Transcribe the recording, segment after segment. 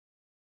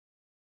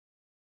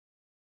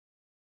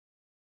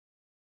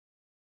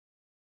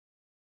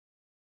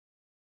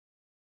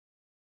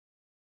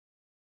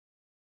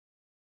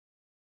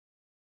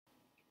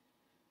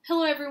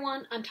Hello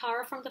everyone, I'm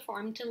Tara from the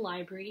Farmington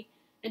Library,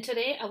 and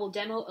today I will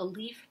demo a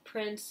leaf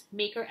prints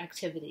maker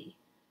activity.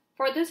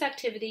 For this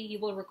activity, you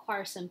will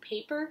require some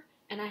paper,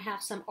 and I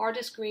have some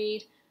artist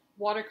grade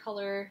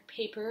watercolor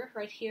paper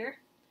right here,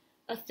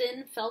 a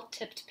thin felt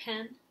tipped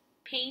pen,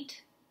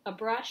 paint, a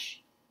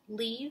brush,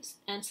 leaves,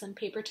 and some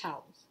paper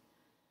towels.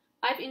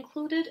 I've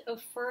included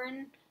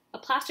a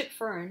plastic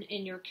fern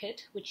in your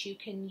kit, which you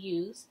can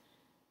use.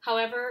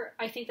 However,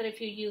 I think that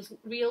if you use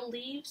real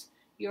leaves,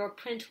 your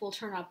print will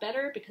turn out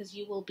better because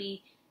you will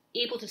be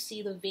able to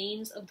see the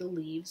veins of the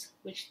leaves,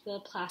 which the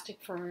plastic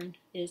fern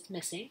is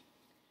missing.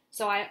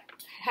 So I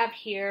have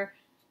here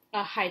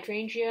a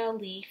hydrangea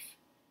leaf,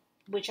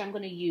 which I'm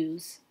going to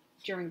use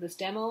during this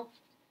demo.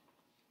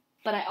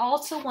 But I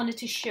also wanted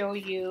to show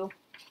you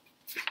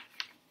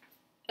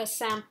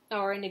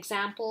an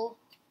example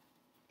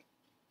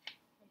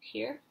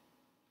here.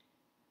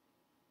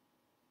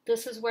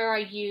 This is where I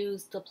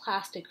use the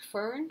plastic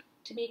fern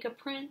to make a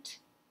print,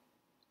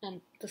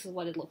 and this is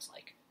what it looks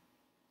like.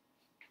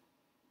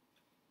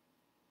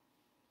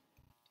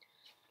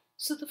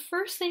 So the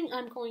first thing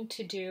I'm going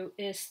to do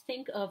is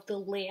think of the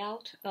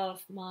layout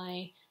of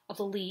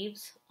the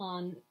leaves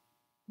on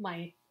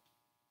my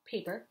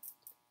paper.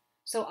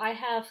 So I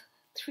have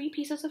 3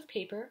 pieces of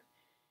paper,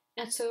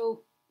 and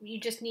so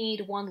you just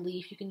need 1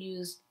 leaf. You can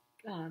use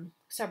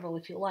several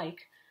if you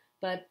like,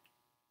 but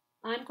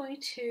I'm going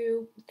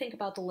to think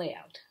about the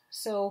layout.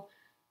 So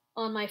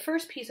on my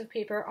first piece of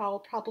paper, I'll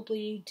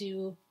probably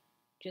do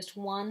just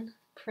 1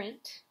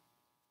 print,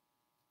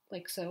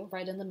 like so,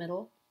 right in the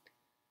middle.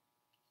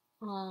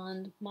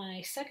 On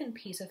my second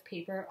piece of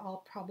paper,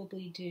 I'll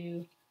probably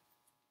do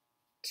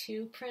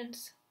 2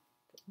 prints,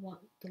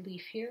 the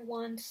leaf here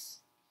once,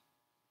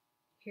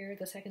 here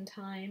the second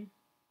time,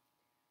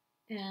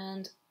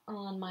 and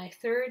on my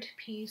third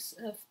piece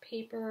of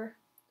paper,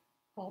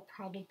 I'll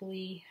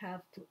probably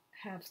have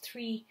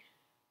 3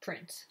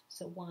 prints.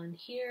 So 1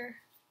 here,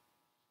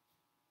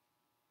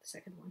 the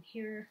second one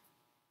here,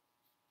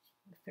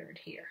 the third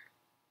here.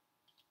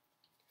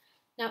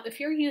 Now, if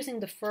you're using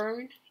the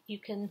fern, you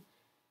can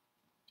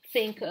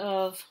think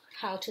of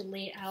how to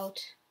lay out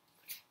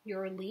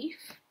your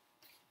leaf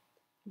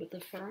with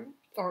the fern,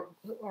 or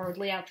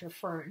lay out your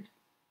fern.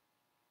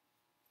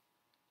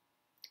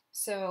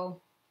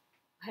 So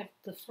I have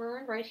the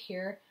fern right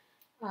here.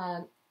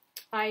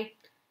 I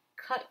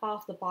cut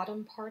off the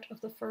bottom part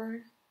of the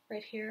fern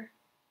right here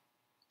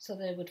so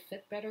that it would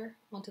fit better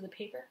onto the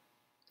paper.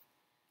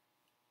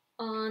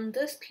 On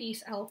this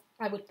piece,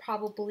 I would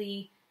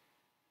probably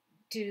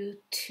do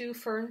 2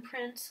 fern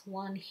prints,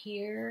 1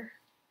 here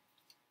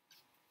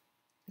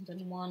and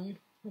then 1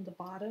 on the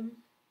bottom,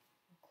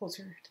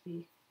 closer to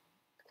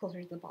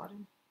the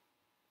bottom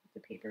of the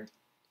paper.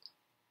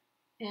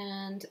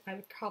 And I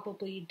would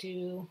probably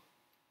do,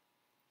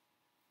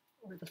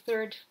 or the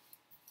third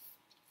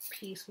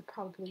piece would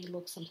probably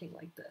look something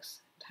like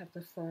this. Have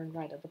the fern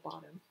right at the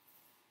bottom.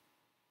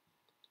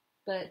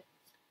 But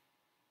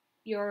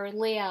your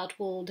layout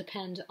will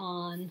depend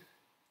on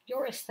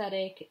your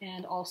aesthetic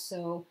and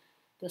also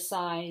the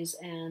size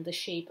and the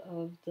shape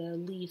of the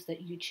leaves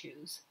that you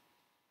choose.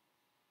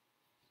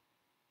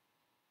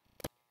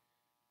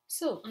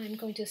 So I'm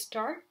going to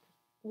start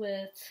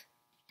with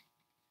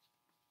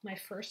my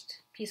first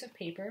piece of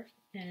paper,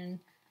 and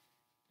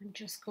I'm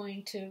just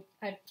going to,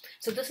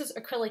 so this is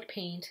acrylic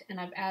paint, and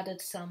I've added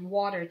some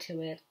water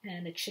to it,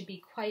 and it should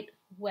be quite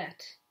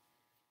wet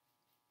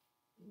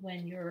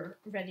when you're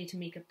ready to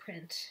make a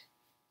print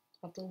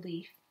of the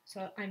leaf.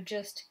 So I'm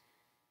just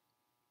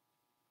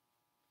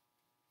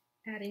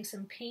adding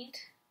some paint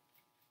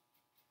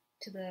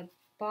to the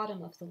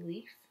bottom of the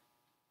leaf,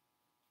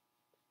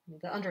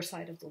 the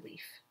underside of the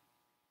leaf.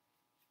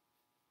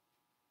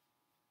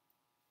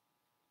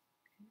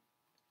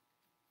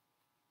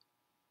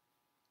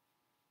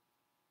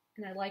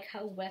 And I like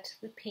how wet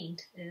the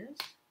paint is.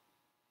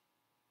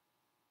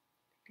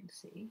 You can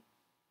see.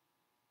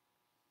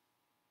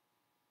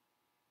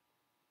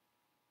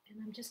 And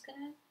I'm just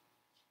gonna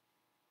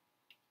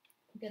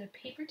get a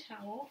paper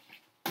towel.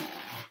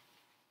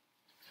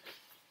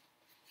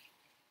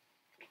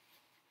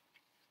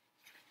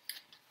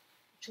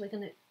 Actually,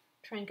 gonna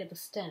try and get the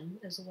stem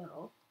as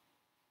well.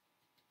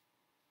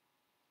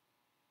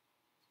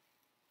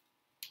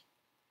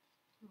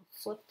 I'll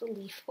flip the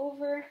leaf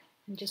over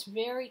and just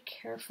very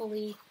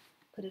carefully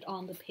put it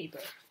on the paper.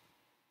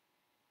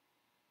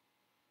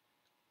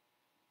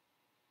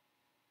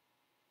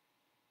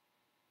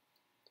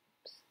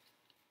 Oops.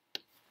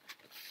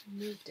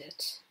 Moved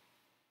it.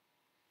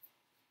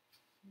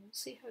 We'll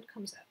see how it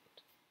comes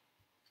out.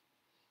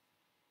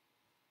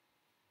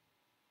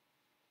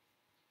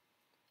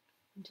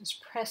 I'm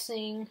just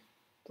pressing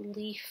the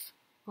leaf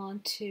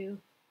onto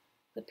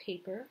the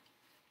paper.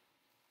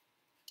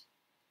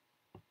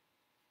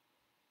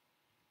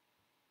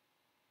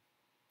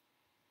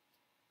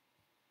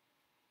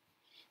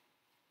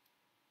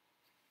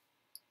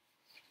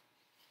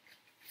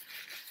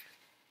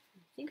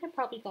 I think I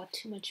probably got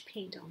too much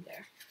paint on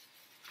there.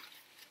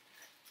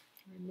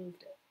 I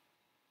removed it.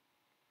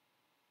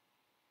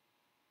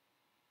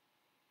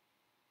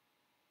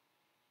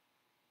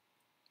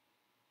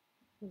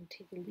 I'm going to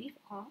take the leaf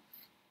off.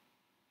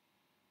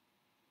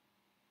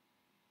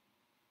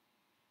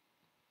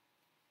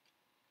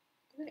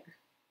 There.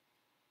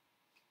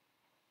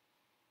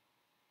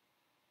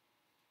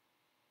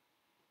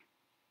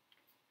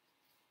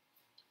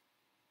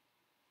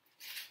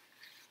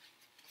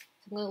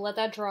 So I'm going to let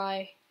that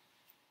dry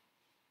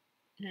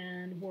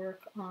and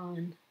work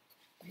on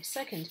my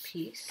second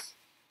piece.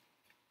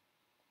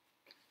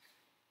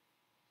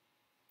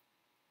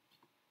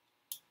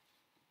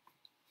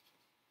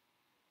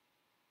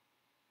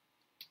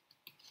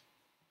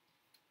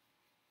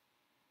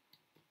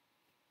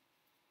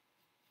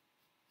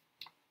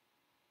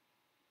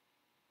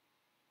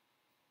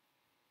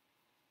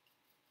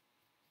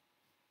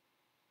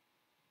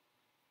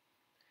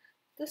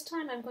 This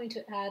time I'm going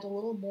to add a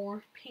little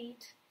more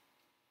paint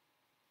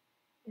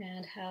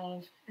and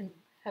have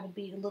it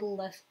be a little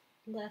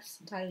less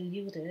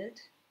diluted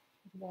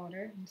with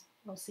water, and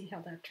I'll see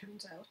how that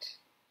turns out.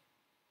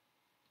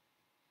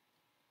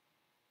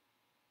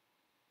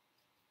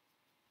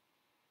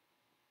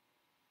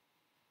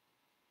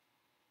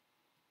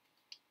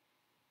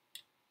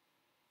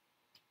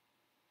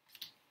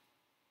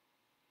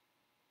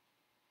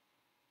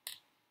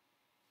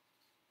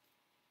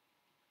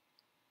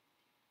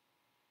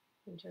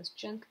 And just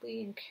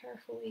gently and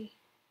carefully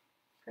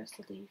press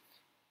the leaf.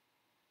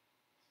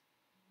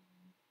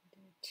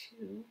 There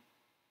too.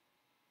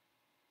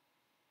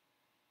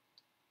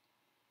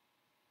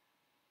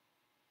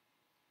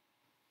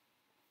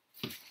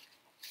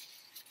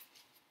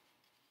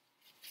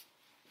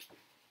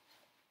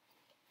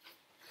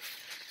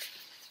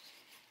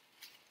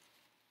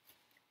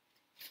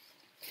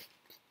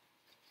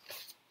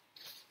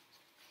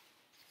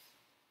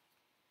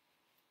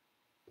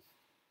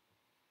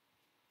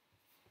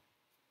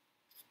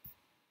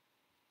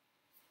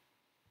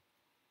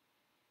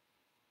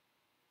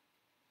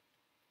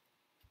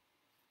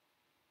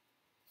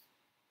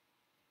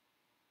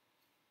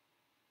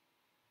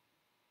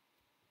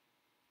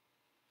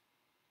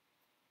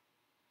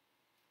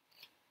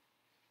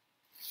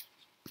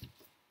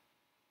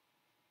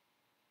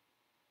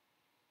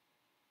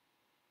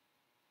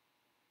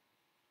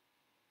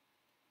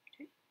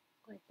 Okay,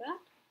 like that.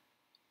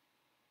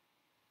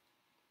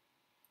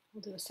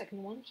 I'll do a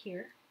second one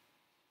here.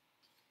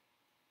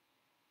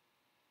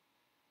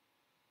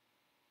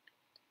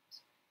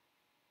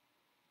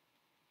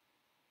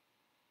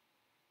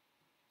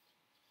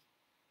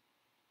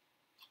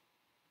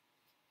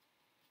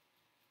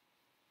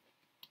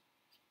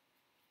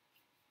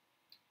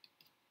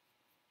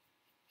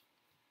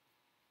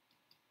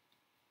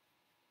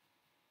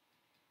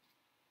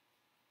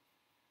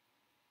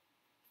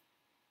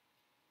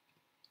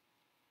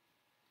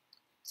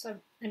 So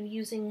I'm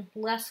using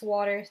less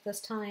water this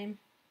time,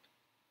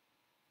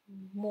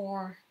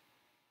 more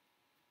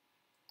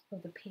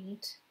of the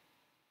paint.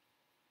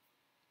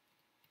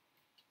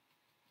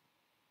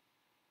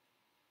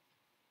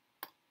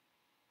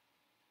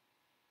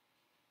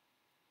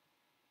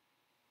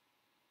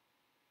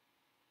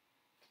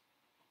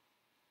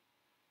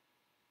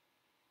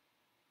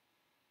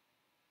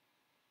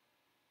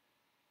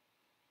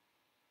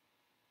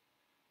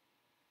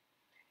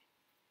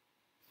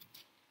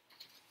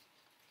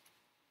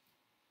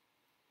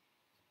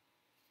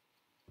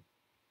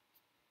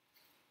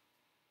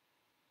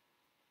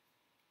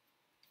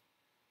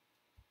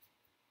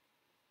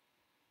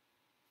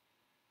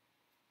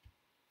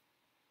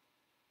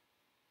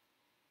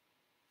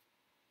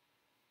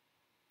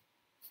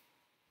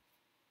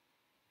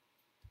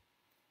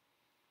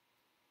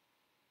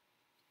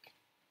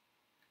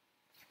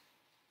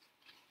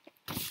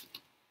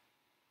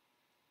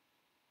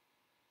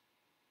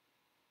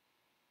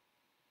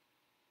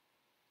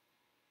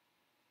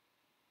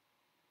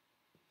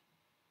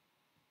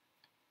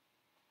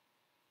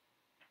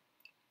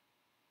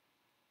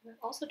 That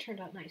also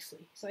turned out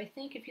nicely. So I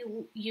think if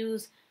you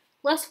use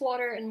less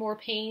water and more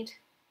paint,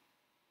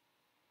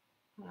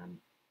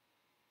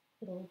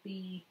 it'll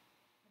be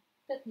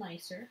a bit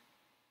nicer.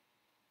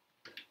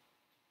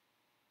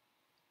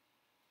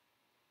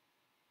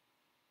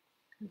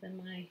 And then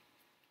my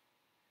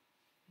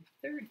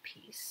third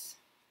piece.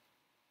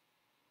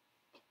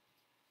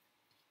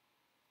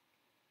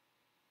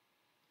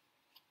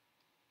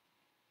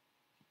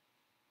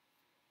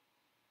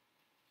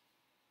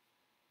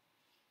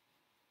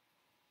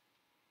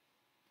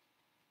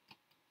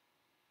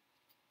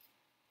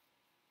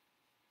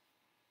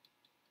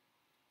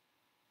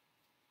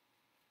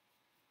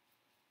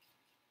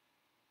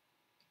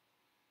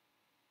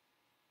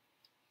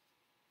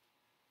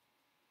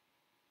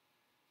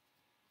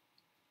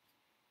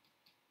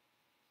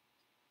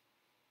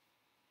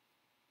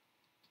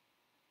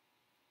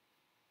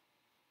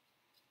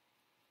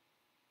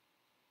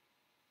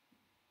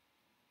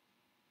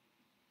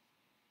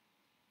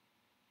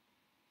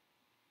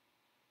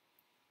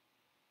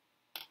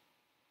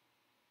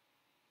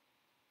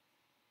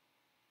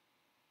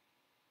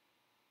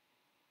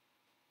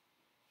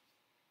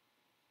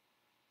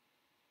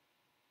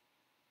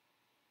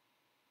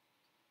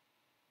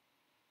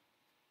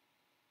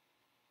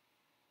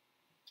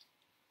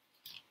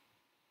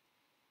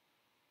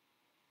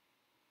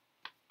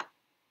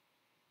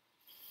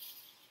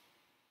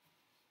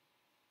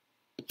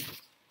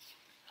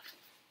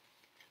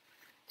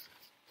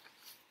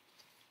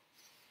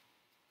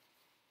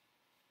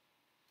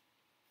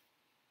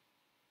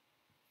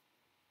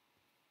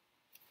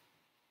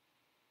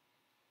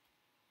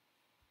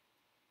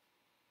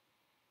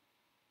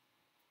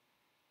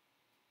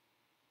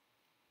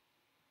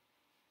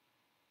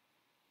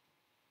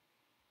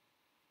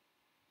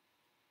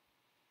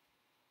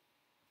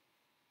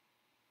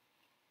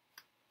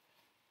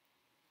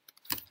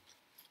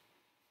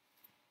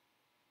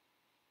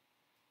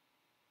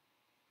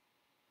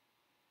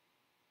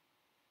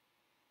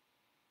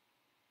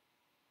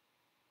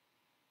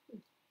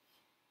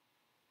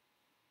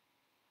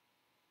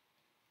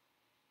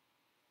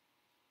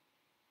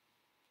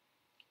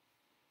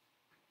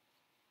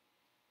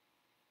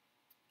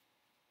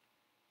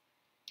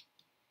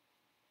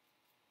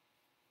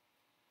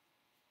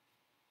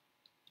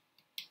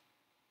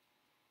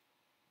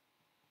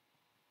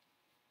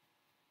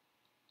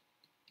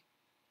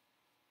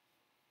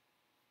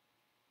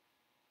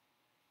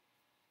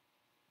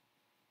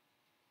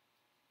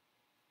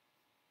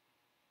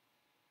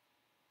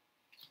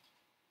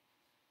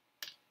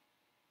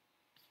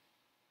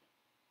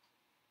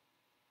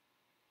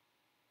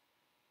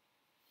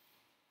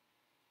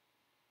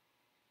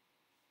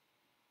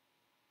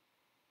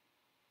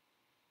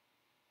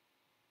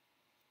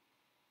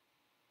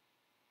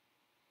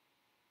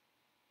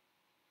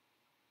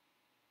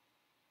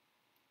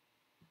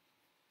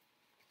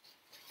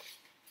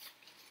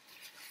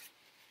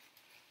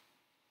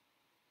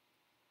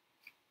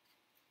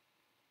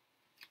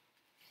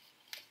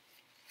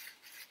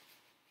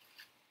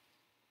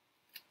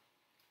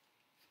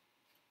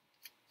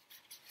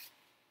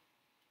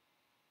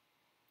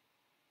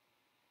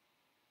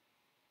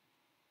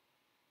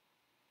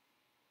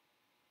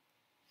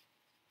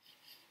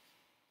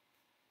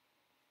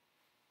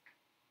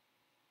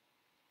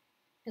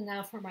 And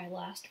now for my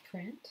last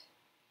print.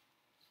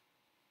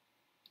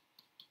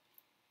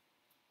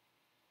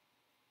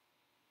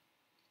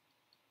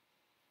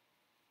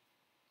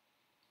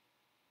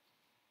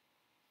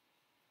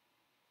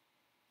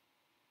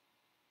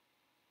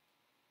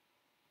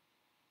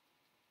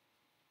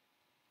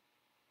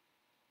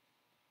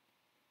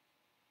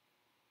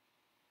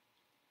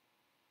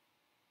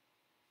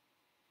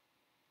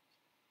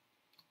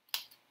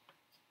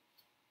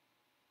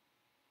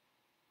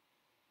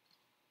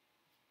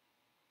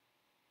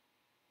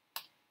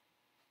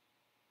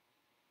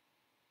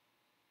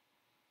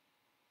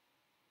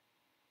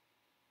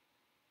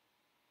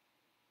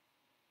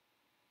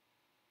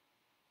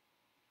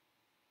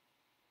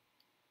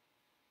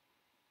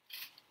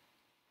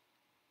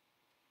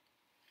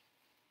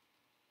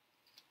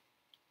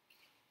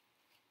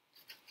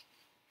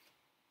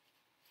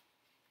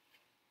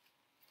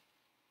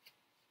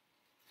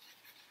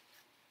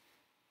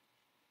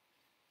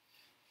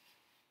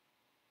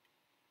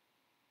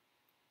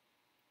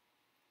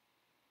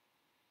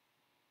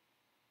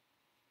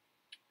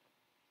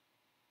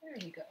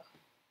 There we go.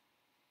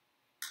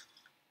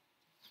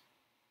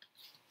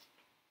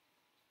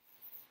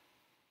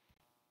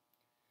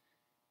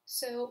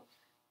 So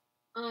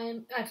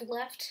I've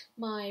left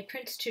my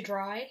prints to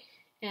dry,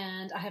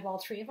 and I have all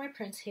three of my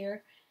prints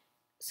here.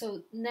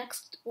 So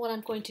next, what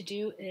I'm going to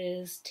do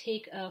is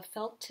take a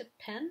felt tip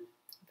pen,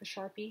 the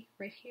Sharpie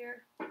right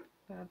here,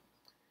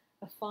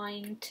 a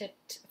fine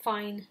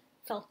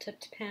felt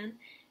tipped pen,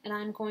 and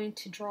I'm going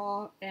to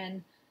draw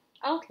an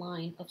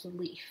outline of the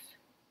leaf,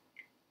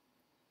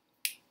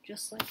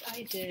 just like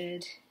I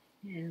did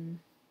in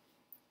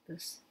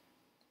this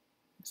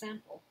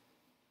example.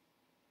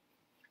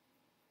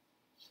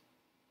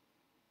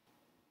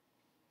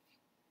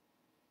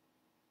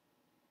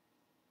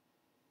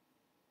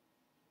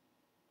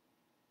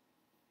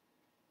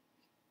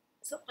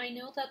 So I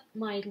know that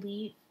my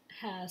leaf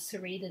has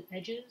serrated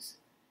edges,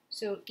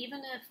 so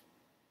even if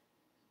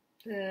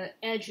the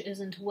edge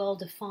isn't well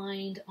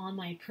defined on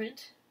my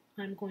print,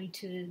 I'm going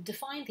to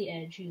define the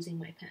edge using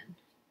my pen.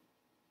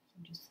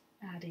 I'm just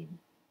adding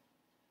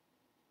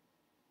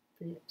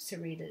the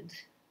serrated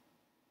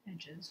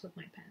edges with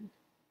my pen.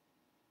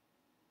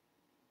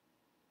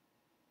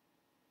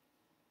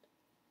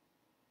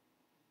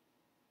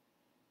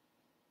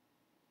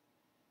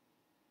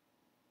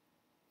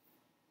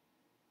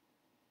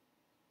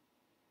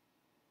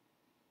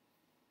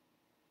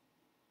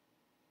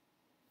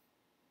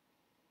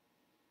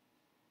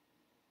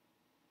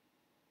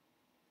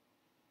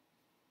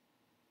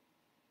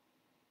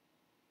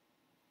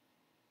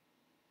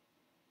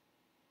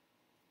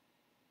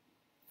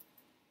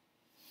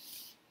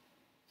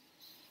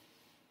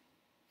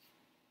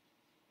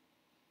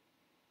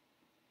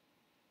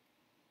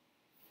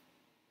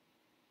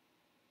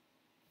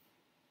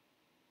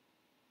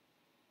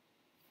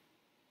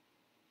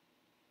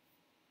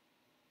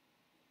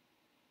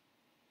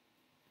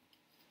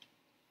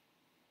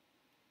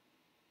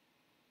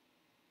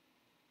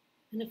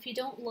 And if you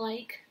don't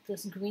like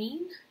this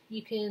green,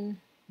 you can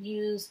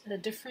use a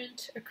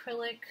different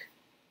acrylic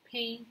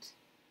paint.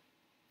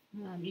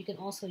 You can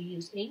also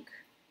use ink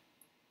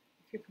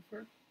if you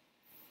prefer.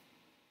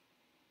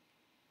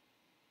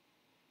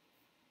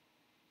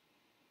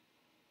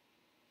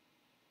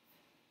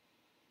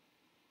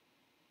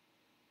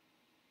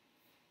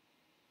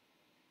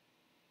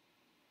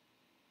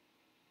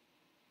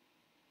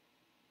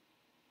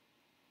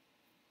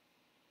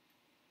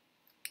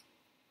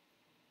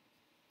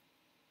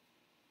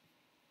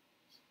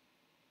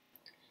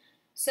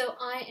 So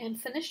I am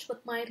finished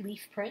with my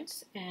leaf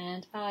prints,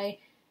 and I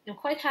am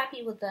quite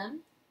happy with them.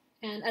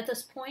 And at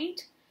this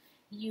point,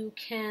 you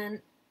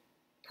can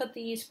put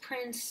these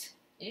prints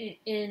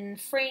in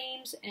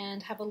frames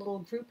and have a little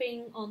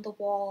grouping on the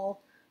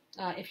wall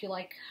if you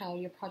like how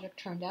your project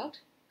turned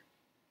out.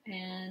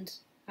 And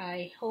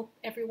I hope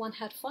everyone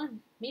had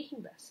fun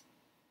making this.